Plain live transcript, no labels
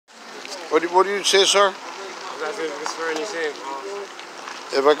What do you say, sir? I said, if it's for any change,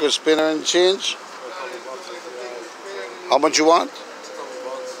 If I could spin her and change, for a couple bucks, if you how much you want? just a couple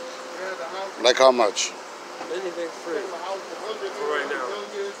bucks. Like how much? Anything free for right now.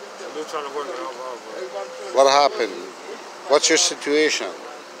 I'm just trying to work it out, but What happened? What's your situation?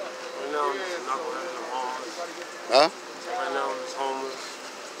 right now I'm just not going to I'm homeless. Huh? Right now I'm just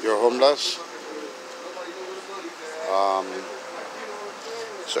homeless. You're homeless?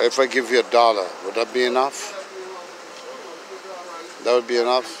 So if I give you $1, would that be enough? That would be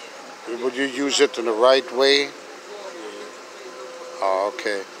enough? Would you use it in the right way? Oh,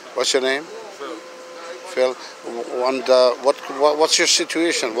 okay. What's your name? Phil, Phil. And what's your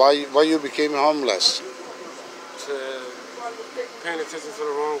situation? Why you became homeless? to paying attention to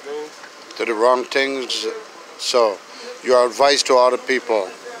the wrong things. To the wrong things. So your advice to other people: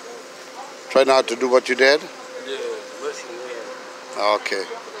 try not to do what you did. Yeah, listen, yeah. Okay.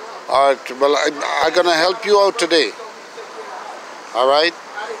 All right. Well, I'm gonna help you out today. All right.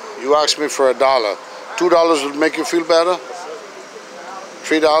 You asked me for $1. $2 would make you feel better.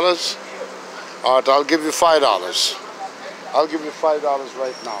 $3. All right. I'll give you $5. I'll give you $5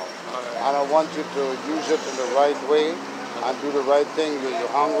 right now, and I want you to use it in the right way and do the right thing. You're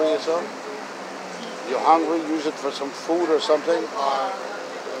hungry, sir? You're hungry? Use it for some food or something. Alright.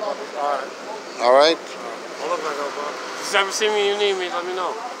 All right. Hold up, bro. If you ever see me, you need me, let me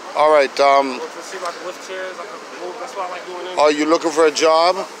know. All right. Look to see if I can lift chairs, I can move. That's what I like doing. Are you looking for a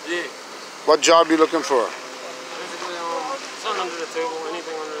job? Yeah. What job are you looking for? Basically, something under the table,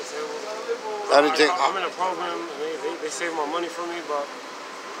 anything under the table. Anything? I'm in a program, and they save my money for me, but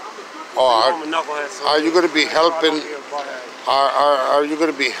Oh, I'm a knucklehead. So are you going to be helping? I don't be a butthead. Are you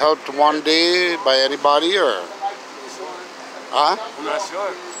going to be helped one day by anybody or? Huh? I'm not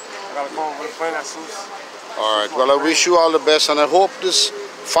sure. I gotta come up with a plan that suits. All right. Well, I wish you all the best, and I hope this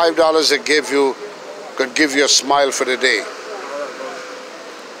 $5 I gave you could give you a smile for the day.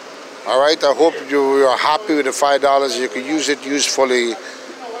 All right. I hope you are happy with the $5. You can use it usefully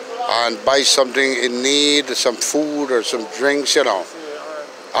and buy something in need, some food or some drinks. You know.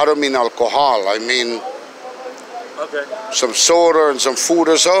 I don't mean alcohol. I mean Okay. some soda and some food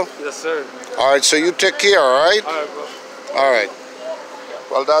or so. Yes, sir. All right. So you take care. All right. All right, bro. All right.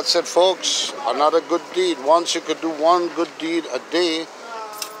 Well, that's it, folks. Another good deed. Once you could do one good deed a day,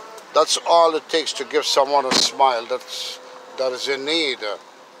 that's all it takes to give someone a smile that is in need.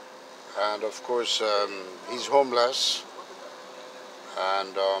 And of course, he's homeless,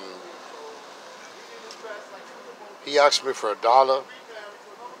 and he asked me for $1.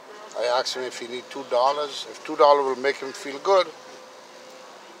 I asked him if he need $2. If $2 will make him feel good,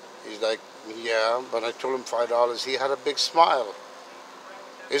 he's like, yeah. But I told him $5. He had a big smile.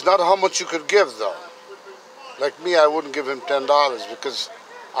 It's not how much you could give, though. Like me, I wouldn't give him $10 because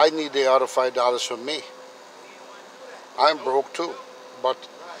I need the other $5 for me. I'm broke too. But,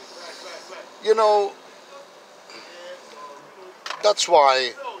 you know, that's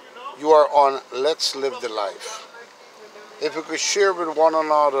why you are on Let's Live the Life. If we could share with one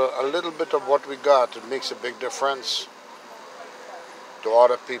another a little bit of what we got, it makes a big difference to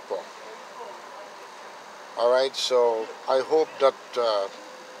other people. All right, so I hope that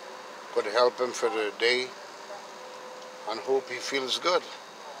could help him for the day, and hope he feels good.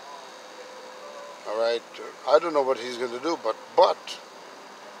 All right, I don't know what he's going to do, but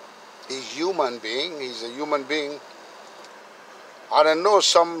he's human being. He's a human being, and I know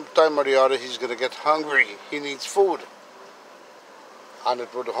sometime or the other he's going to get hungry. He needs food, and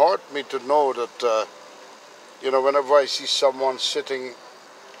it would hurt me to know that you know, whenever I see someone sitting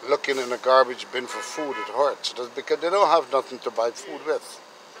looking in a garbage bin for food, it hurts. That's because they don't have nothing to buy food with.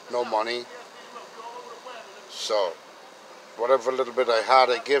 No money. So, whatever little bit I had,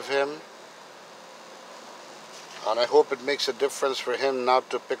 I give him. And I hope it makes a difference for him not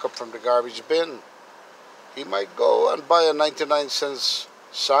to pick up from the garbage bin. He might go and buy a 99-cent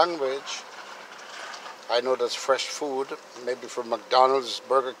sandwich. I know that's fresh food, maybe from McDonald's,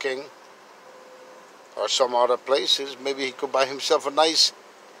 Burger King, or some other places. Maybe he could buy himself a nice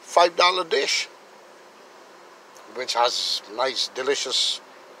 $5 dish, which has nice, delicious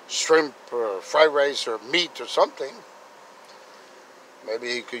shrimp or fried rice or meat or something.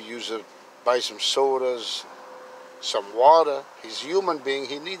 Maybe he could buy some sodas, some water. He's a human being.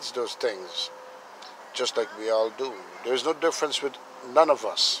 He needs those things, just like we all do. There's no difference with none of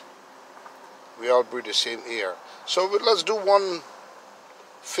us. We all breathe the same air. So let's do one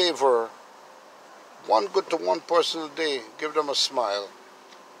favor, one good to one person a day. Give them a smile.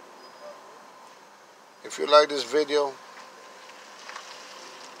 If you like this video,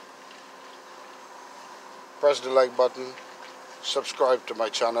 press the like button. subscribe to my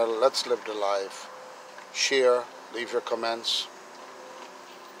channel. Let's live the life. Share, leave your comments.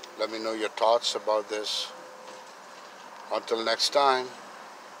 Let me know your thoughts about this. Until next time,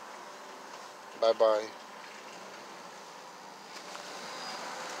 bye-bye.